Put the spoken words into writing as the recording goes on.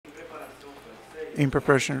In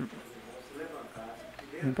preparation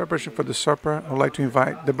for the supper, I would like to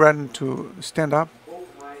invite the brethren to stand up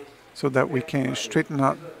so that we can straighten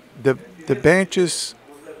out the benches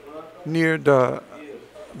near the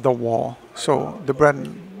wall. So the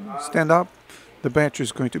brethren stand up. The bench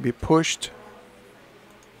is going to be pushed.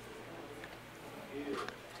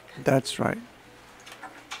 That's right.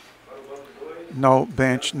 Now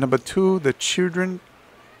bench number 2, the children.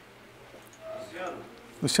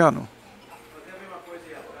 Luciano,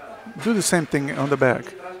 do the same thing on the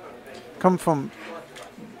back. Come from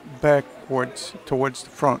backwards towards the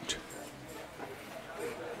front.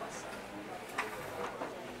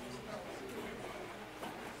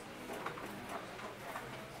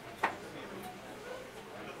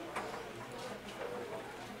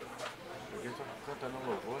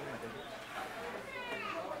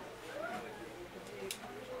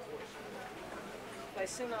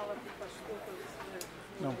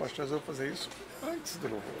 Não, o pastor vai fazer isso antes do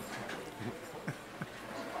louvor.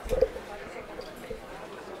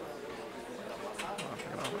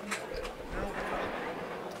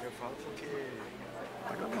 Eu falo porque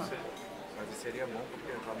mas seria bom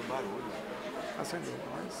porque tá do barulho. Acendeu,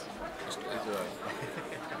 mas...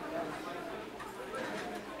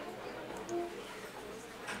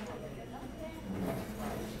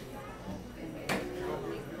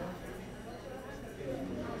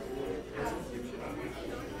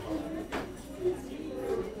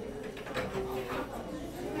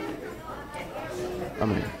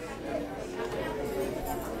 Amém.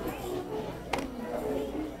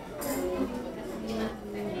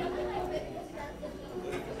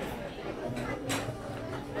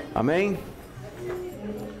 Amém?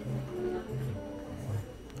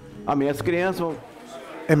 Amém. As crianças vão...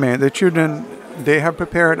 Amen. The children, they have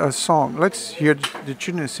prepared a song. Let's hear the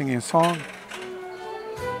children singing a song.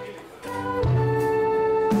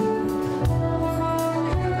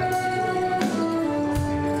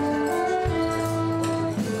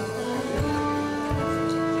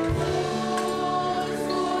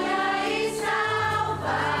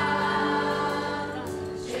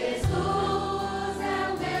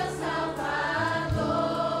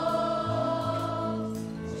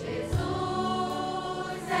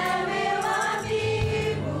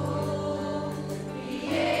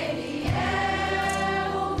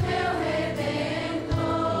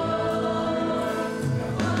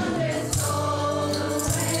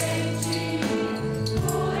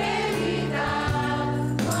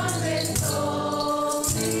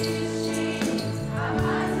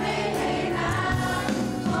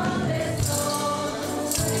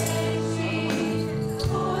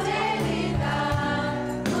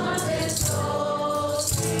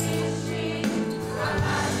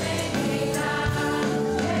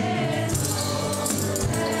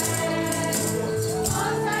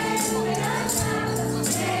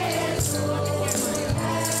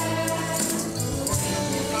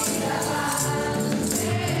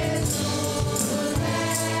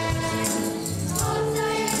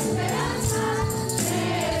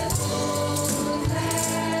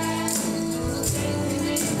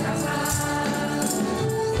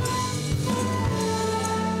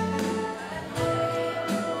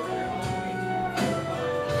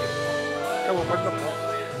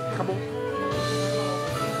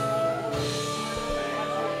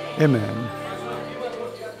 Amen.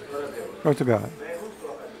 Glory to God.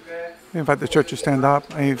 I invite the church to stand up.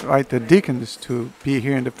 I invite the deacons to be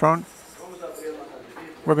here in the front.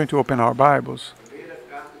 We're going to open our Bibles.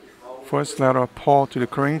 First letter of Paul to the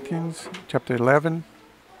Corinthians, chapter 11.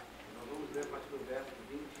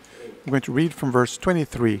 I'm going to read from verse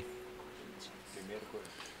 23.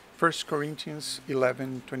 1 Corinthians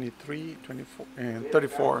 11, 23, 24, and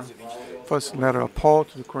 34. First letter of Paul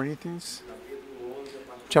to the Corinthians,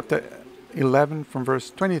 chapter 11, from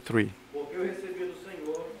verse 23.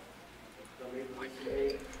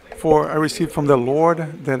 For I received from the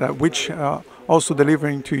Lord that which also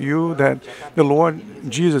delivering to you, that the Lord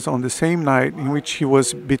Jesus, on the same night in which he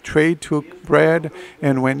was betrayed, took bread,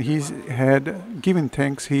 and when he had given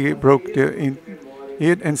thanks, he broke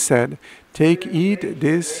it and said, "Take, eat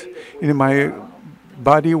this in my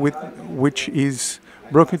body, which is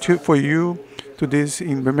broken for you. To this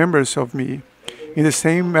in remembrance of me." In the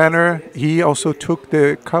same manner, he also took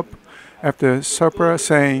the cup after supper,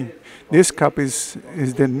 saying, "This cup is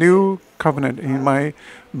the new covenant in my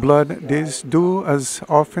blood. This do as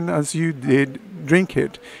often as you did drink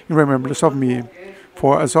it in remembrance of me.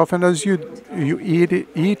 For as often as you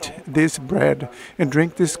eat this bread and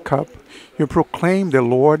drink this cup, you proclaim the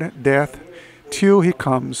Lord's death till he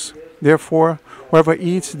comes. Therefore, whoever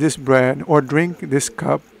eats this bread or drink this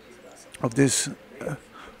cup of this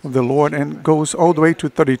of the Lord and goes all the way to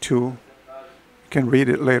 32. You can read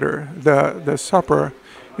it later. The supper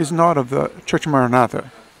is not of the Church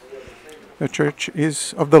Maranatha. The church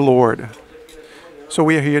is of the Lord. So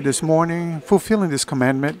we are here this morning fulfilling this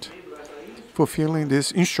commandment, fulfilling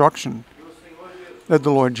this instruction that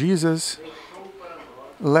the Lord Jesus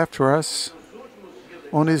left for us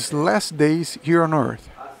on his last days here on earth.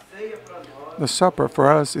 The supper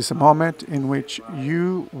for us is a moment in which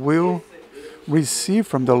you will receive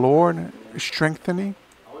from the Lord strengthening,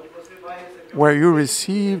 where you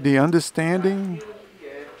receive the understanding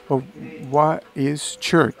of what is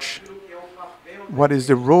church, what is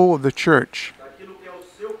the role of the church,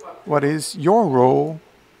 what is your role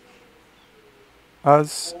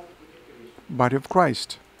as body of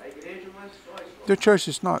Christ. The church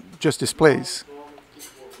is not just this place.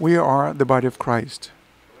 We are the body of Christ.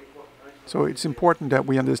 So it's important that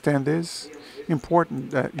we understand this.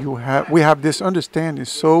 Important that we have this understanding.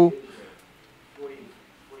 So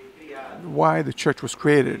why the church was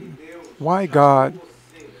created, why God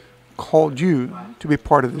called you to be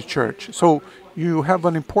part of the church. So you have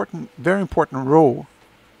an important, very important role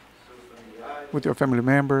with your family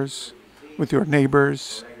members, with your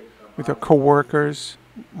neighbors, with your co-workers.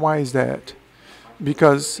 Why is that?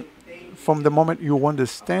 Because from the moment you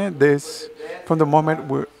understand this, from the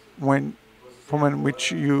moment from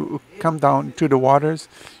which you come down to the waters,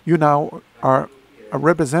 you now are a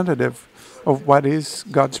representative of what is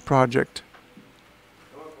God's project.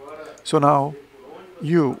 So now,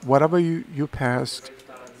 whatever you passed,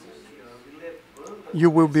 you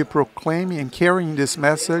will be proclaiming and carrying this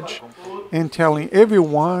message and telling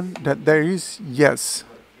everyone that there is, yes,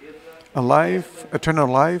 a life, eternal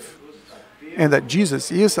life, and that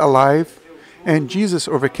Jesus is alive, and Jesus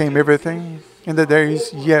overcame everything, and that there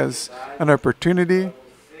is, yes, an opportunity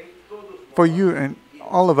for you and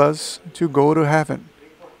all of us to go to heaven.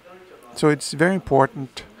 So it's very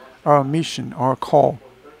important, our mission, our call.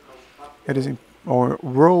 Our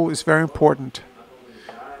role is very important,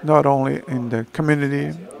 not only in the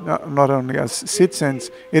community, not only as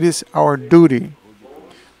citizens. It is our duty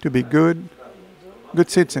to be good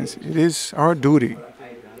citizens. It is our duty.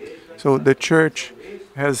 So the church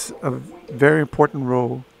has a very important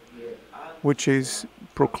role, which is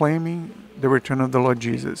proclaiming the return of the Lord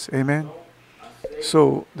Jesus. Amen.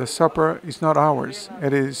 So the supper is not ours.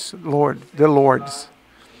 It is the Lord's.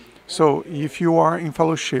 So if you are in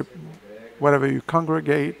fellowship, wherever you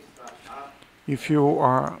congregate, if you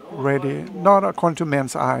are ready, not according to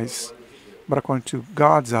man's eyes, but according to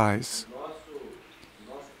God's eyes.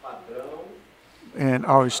 And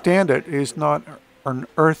our standard is not an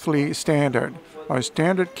earthly standard. Our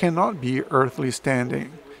standard cannot be earthly standard,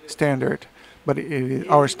 but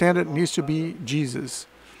our standard needs to be Jesus.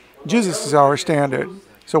 Jesus is our standard.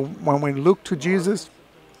 So when we look to Jesus,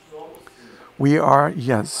 we are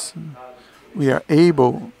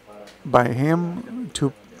able by him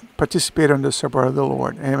to participate in the supper of the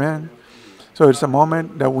Lord. Amen. So it's a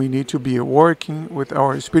moment that we need to be working with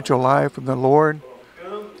our spiritual life with the Lord,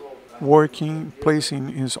 working, placing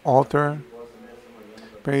his altar,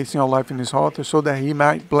 placing our life in his altar so that he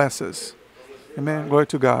might bless us. Amen. Glory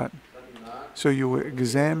to God. So you will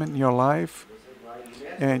examine your life,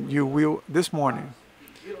 and you will, this morning,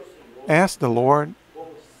 ask the Lord,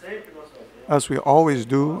 as we always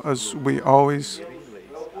do, we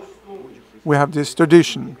have this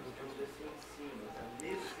tradition.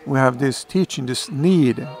 We have this teaching, this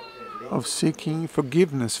need of seeking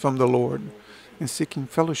forgiveness from the Lord and seeking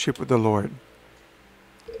fellowship with the Lord.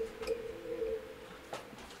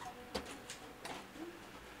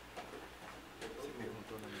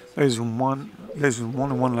 There's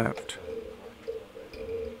one left.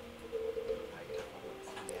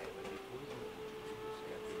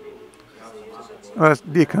 Ask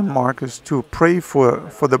Deacon Marcus to pray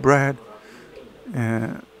for the bread.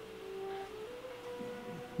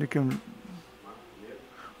 Deacon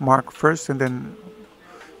Mark first, and then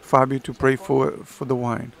Fabio to pray for the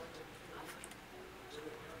wine.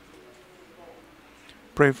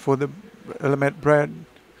 Pray for the element bread,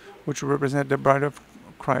 which represent the bride of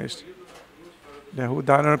Christ, that who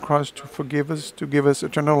died on the cross to forgive us, to give us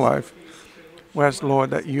eternal life. We ask, Lord,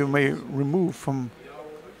 that you may remove from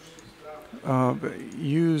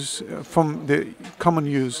the common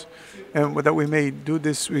use, and that we may do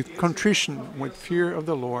this with contrition, with fear of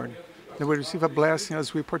the Lord, that we receive a blessing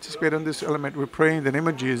as we participate in this element. We pray in the name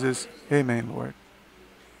of Jesus. Amen, Lord.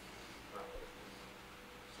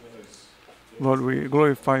 Lord, we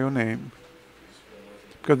glorify your name,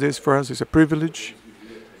 because this for us is a privilege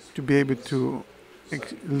to be able to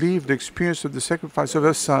live the experience of the sacrifice of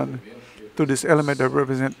your Son through this element that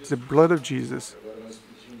represents the blood of Jesus.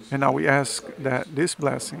 And now we ask that this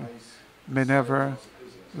blessing may never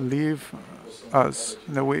leave us.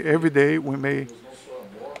 In a way, every day we may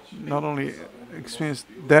not only experience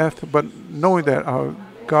death, but knowing that our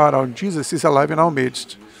God, our Jesus, is alive in our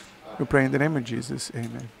midst. We pray in the name of Jesus.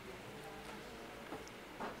 Amen.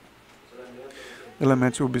 The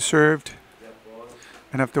laments will be served,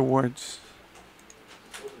 and afterwards,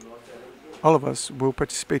 all of us will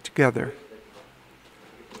participate together.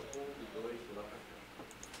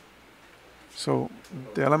 So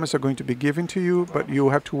the elements are going to be given to you, but you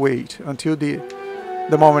have to wait until the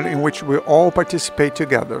moment in which we all participate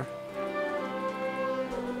together.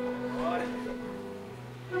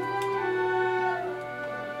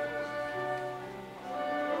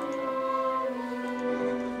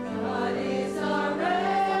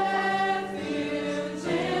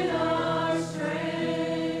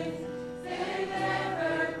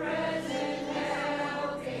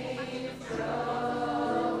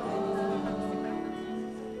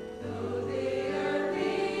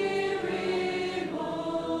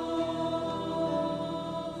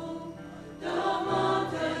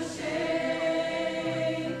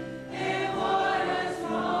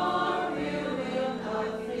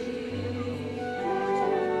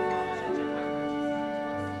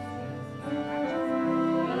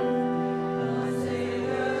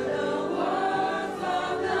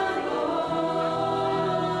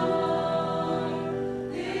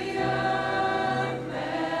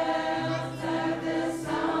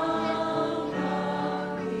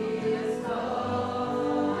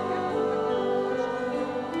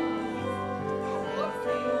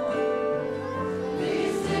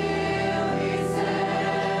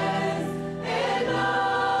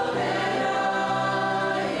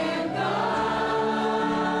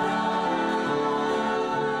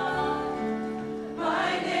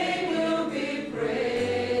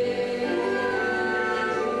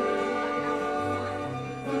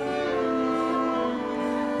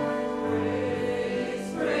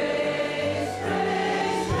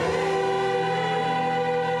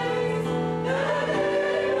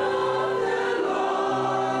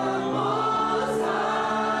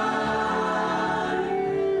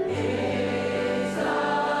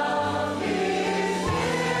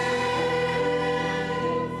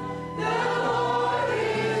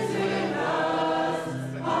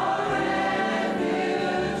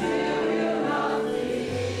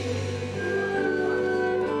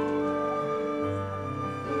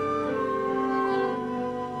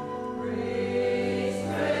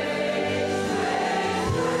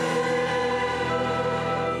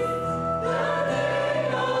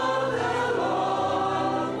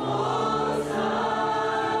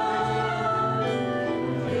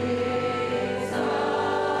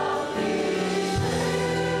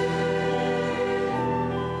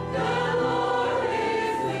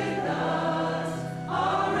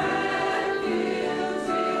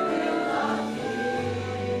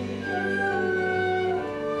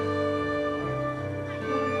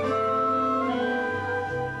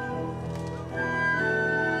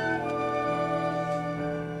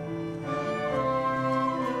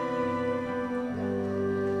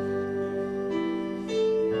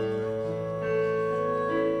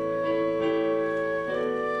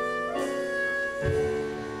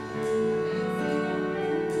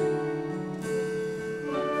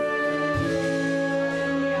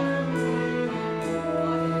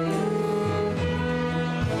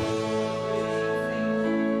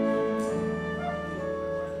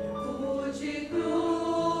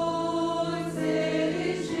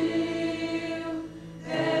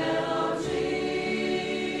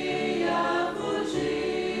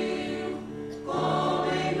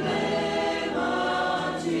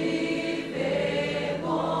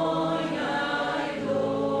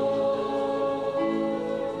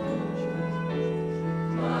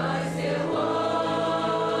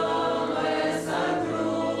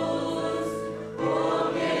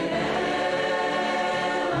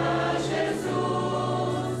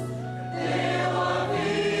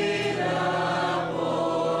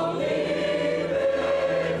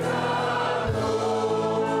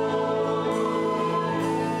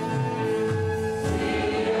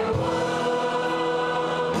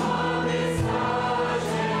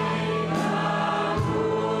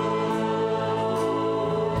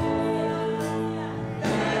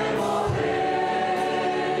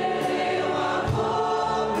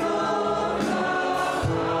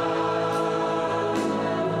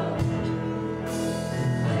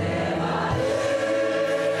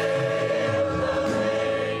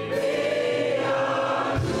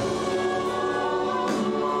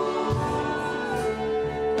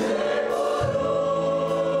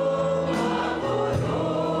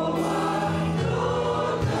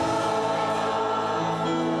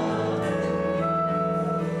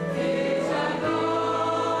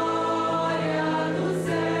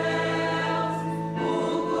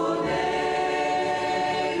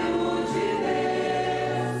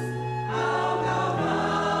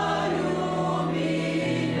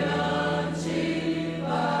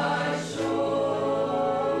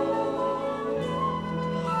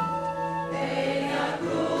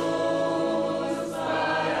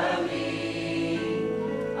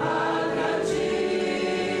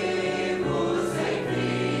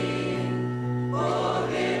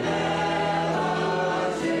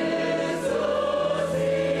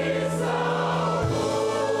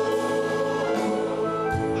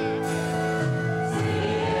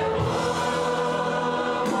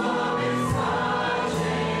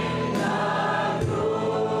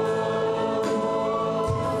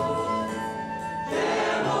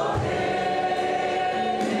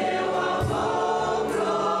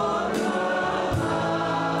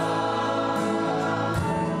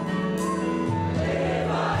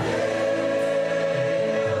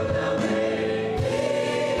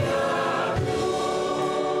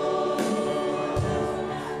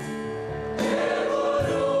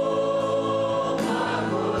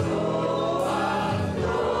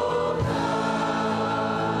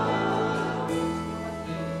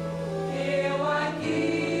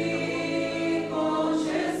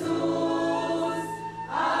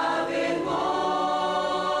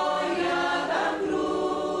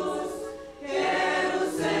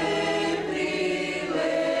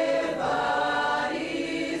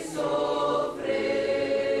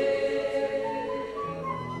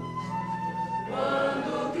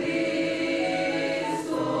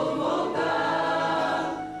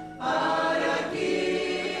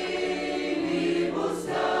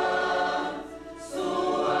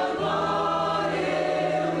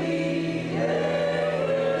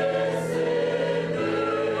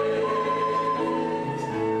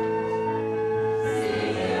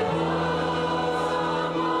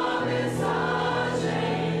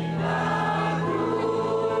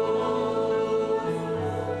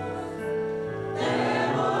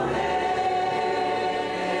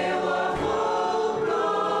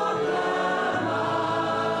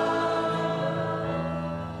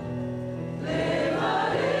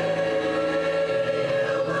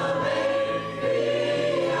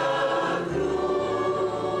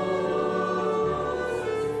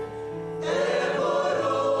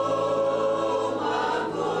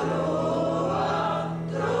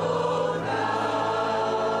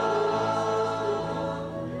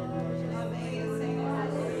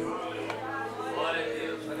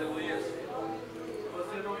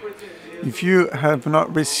 If you have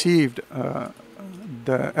not received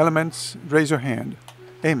the elements, raise your hand.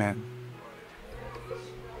 Amen.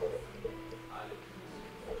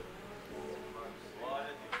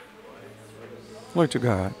 Glory to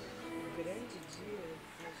God.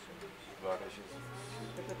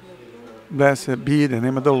 Blessed be the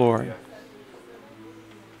name of the Lord.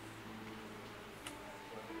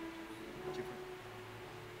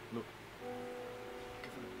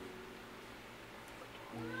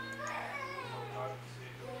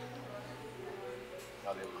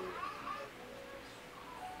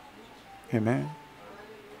 Amen.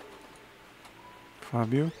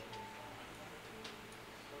 Fábio.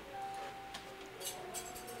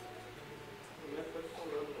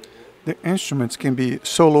 The instruments can be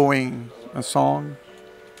soloing a song,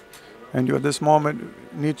 and you at this moment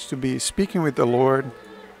needs to be speaking with the Lord.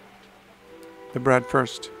 The bread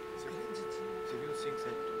first.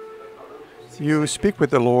 You speak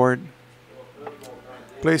with the Lord,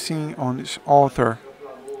 placing on this altar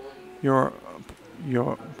your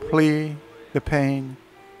plea, the pain,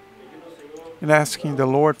 and asking the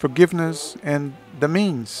Lord forgiveness and the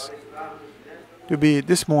means to be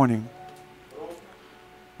this morning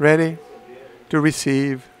ready to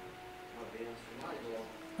receive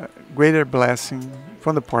a greater blessing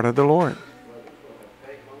from the part of the Lord.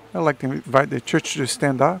 I'd like to invite the church to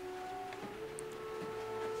stand up.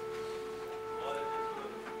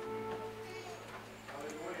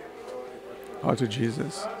 Oh, to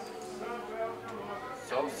Jesus.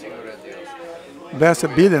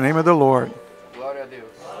 Blessed be the name of the Lord.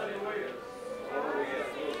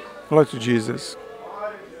 Glory to Jesus.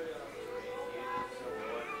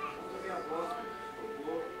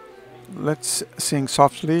 Let's sing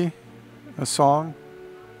softly a song.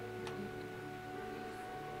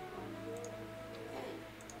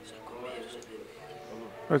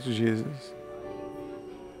 Glory to Jesus.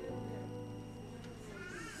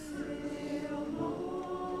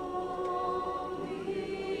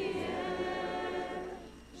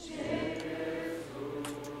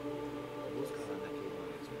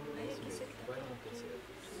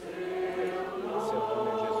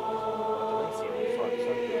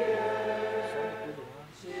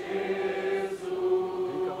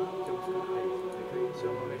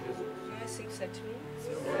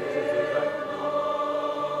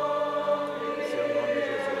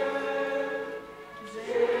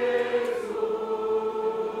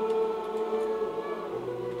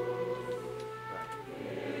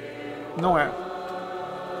 Não é.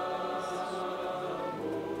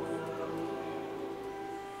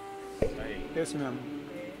 Esse mesmo.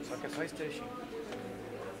 Só que é só esse trechinho.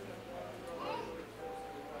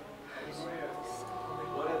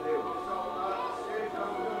 Glória a Deus.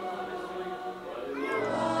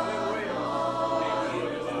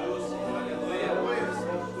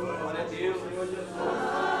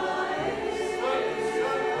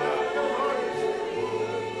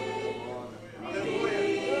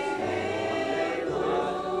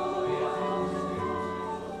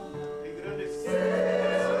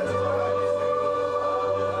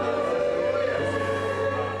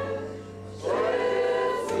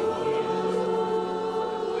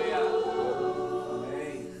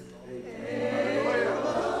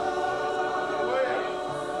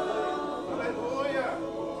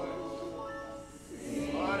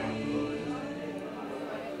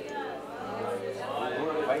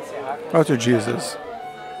 Oh, to Jesus.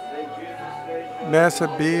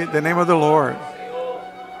 Blessed be the name of the Lord.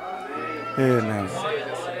 Amen.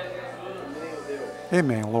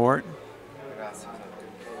 Amen, Lord.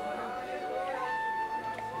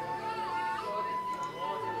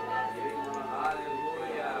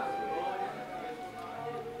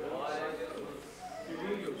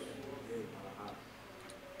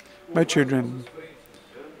 My children,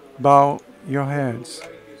 bow your heads,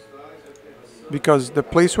 because the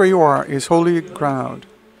place where you are is holy ground.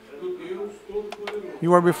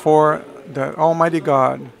 You are before the Almighty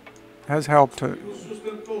God has helped you,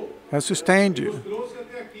 has sustained you,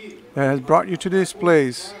 that has brought you to this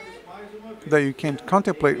place, that you can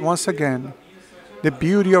contemplate once again the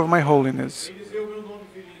beauty of my holiness.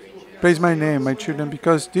 Praise my name, my children,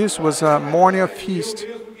 because this was a morning of feast.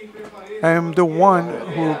 I am the one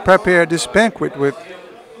who prepared this banquet with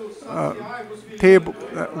table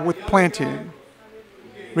with plenty.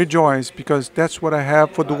 Rejoice, because that's what I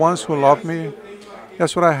have for the ones who love me.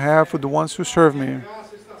 That's what I have for the ones who serve me.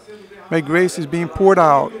 My grace is being poured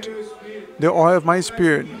out. The oil of my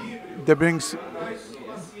spirit that brings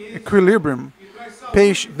equilibrium,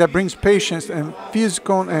 that brings patience and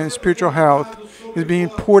physical and spiritual health is being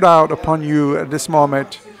poured out upon you at this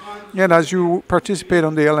moment. And as you participate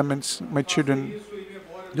on the elements, my children,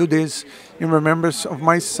 Do this in remembrance of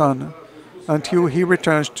my Son, until he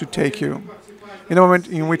returns to take you. In the moment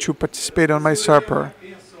in which you participate on my supper,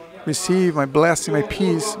 receive my blessing, my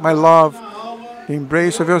peace, my love, the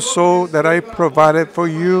embrace of your soul that I provided for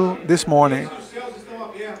you this morning.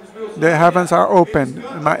 The heavens are open,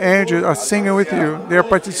 and my angels are singing with you. They are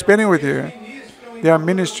participating with you. They are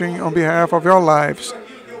ministering on behalf of your lives.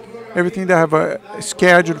 Everything they have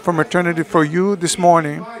scheduled from eternity for you this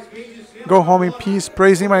morning. Go home in peace,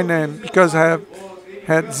 praising my name, because I have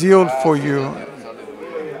had zeal for you.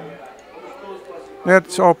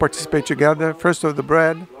 Let's all participate together. First of the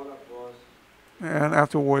bread, and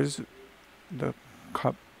afterwards the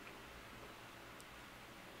cup.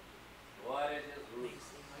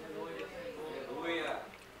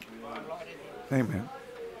 Amen.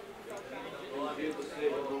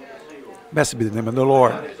 Blessed be the name of the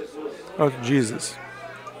Lord. Lord Jesus.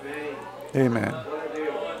 Amen.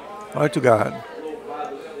 Glory to God.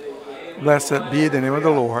 Blessed be the name of the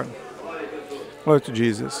Lord. Glory to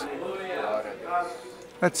Jesus.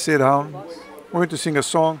 Let's sit down. We're going to sing a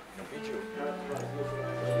song.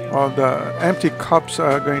 All the empty cups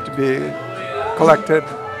are going to be collected.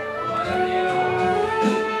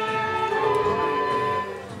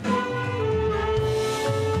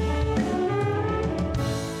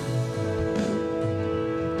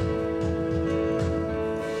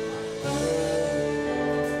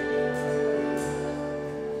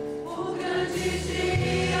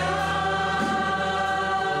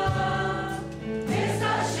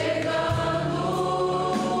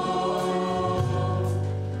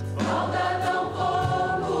 Falta tão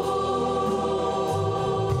pouco.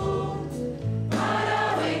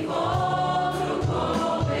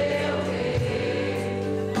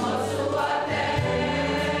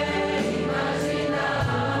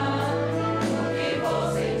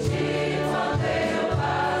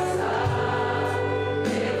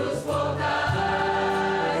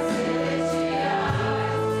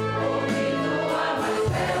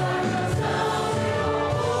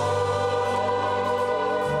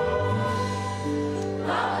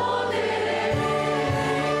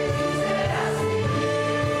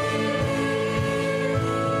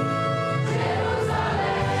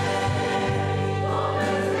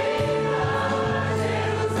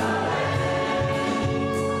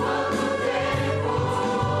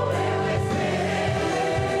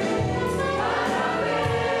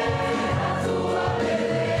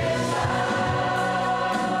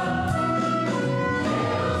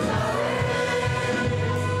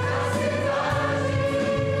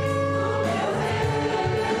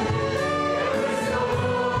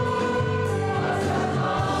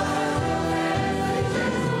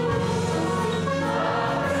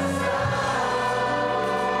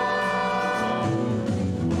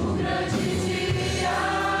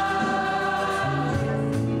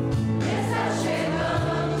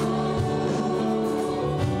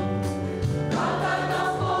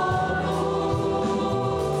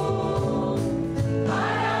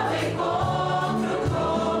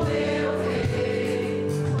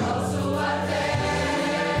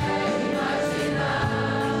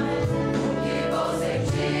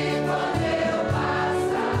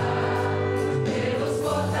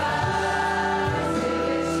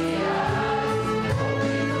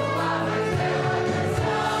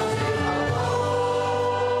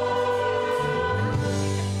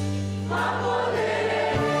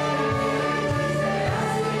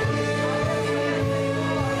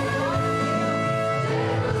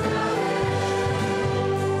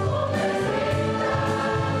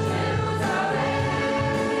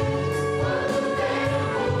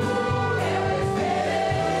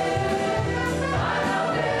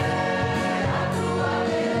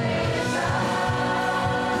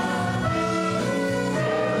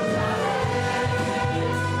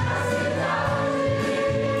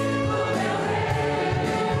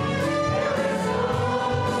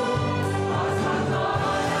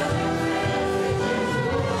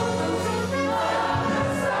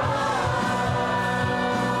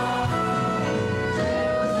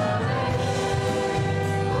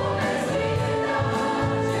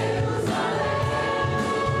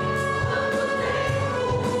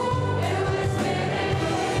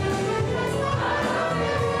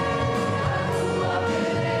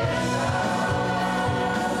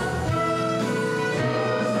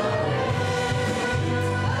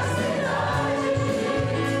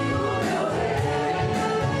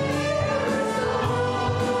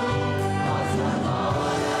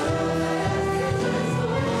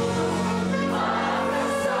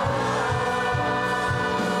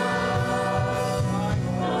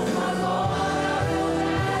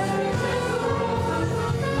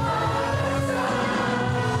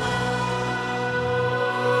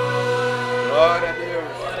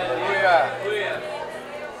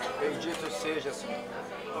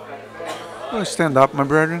 Well, stand up, my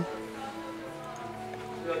brethren.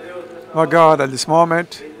 Lord God, at this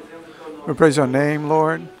moment, we praise your name,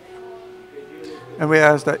 Lord. And we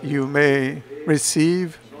ask that you may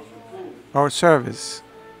receive our service,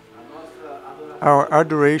 our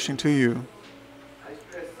adoration to you,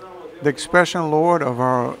 the expression, Lord, of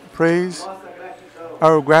our praise,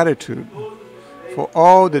 our gratitude for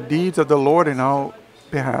all the deeds of the Lord in our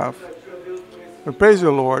behalf. We praise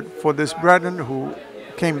you, Lord, for this brethren who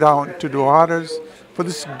came down to do others, for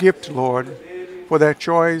this gift, Lord, for their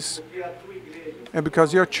choice, and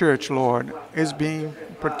because your church, Lord, is being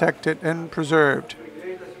protected and preserved.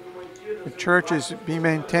 The church is being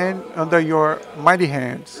maintained under your mighty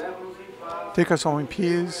hands. Take us home in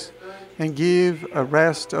peace and give a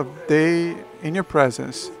rest of day in your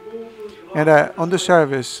presence. And on the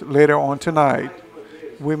service later on tonight,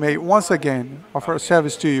 we may once again offer a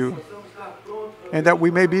service to you. And that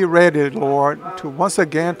we may be ready, Lord, to once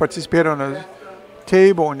again participate on a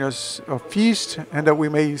table, on your feast, and that we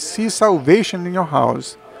may see salvation in your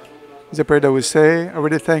house. It's a prayer that we say,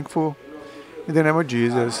 already thankful. In the name of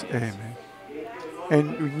Jesus, amen.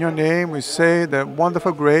 And in your name we say the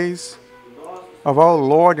wonderful grace of our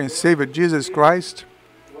Lord and Savior Jesus Christ,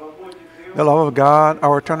 the love of God,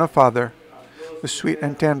 our eternal Father, the sweet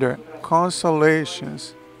and tender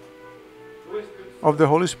consolations of the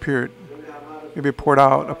Holy Spirit will be poured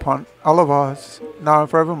out upon all of us, now and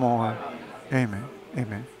forevermore. Amen.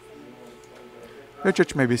 Amen. The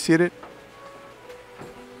church may be seated.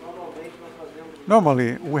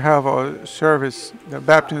 Normally, we have a service, the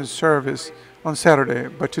baptism service, on Saturday,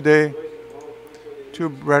 but today, two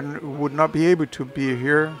brethren would not be able to be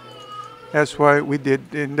here. That's why we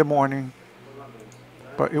did in the morning.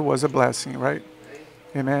 But it was a blessing, right?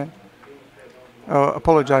 Amen.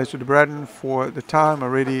 Apologize to the brethren for the time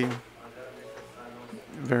already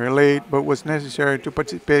very late, but it was necessary to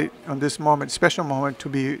participate on this moment, special moment, to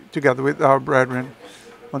be together with our brethren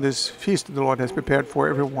on this feast the Lord has prepared for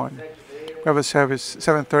everyone. We have a service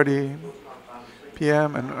 7:30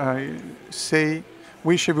 p.m. and I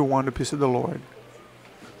wish everyone the peace of the Lord.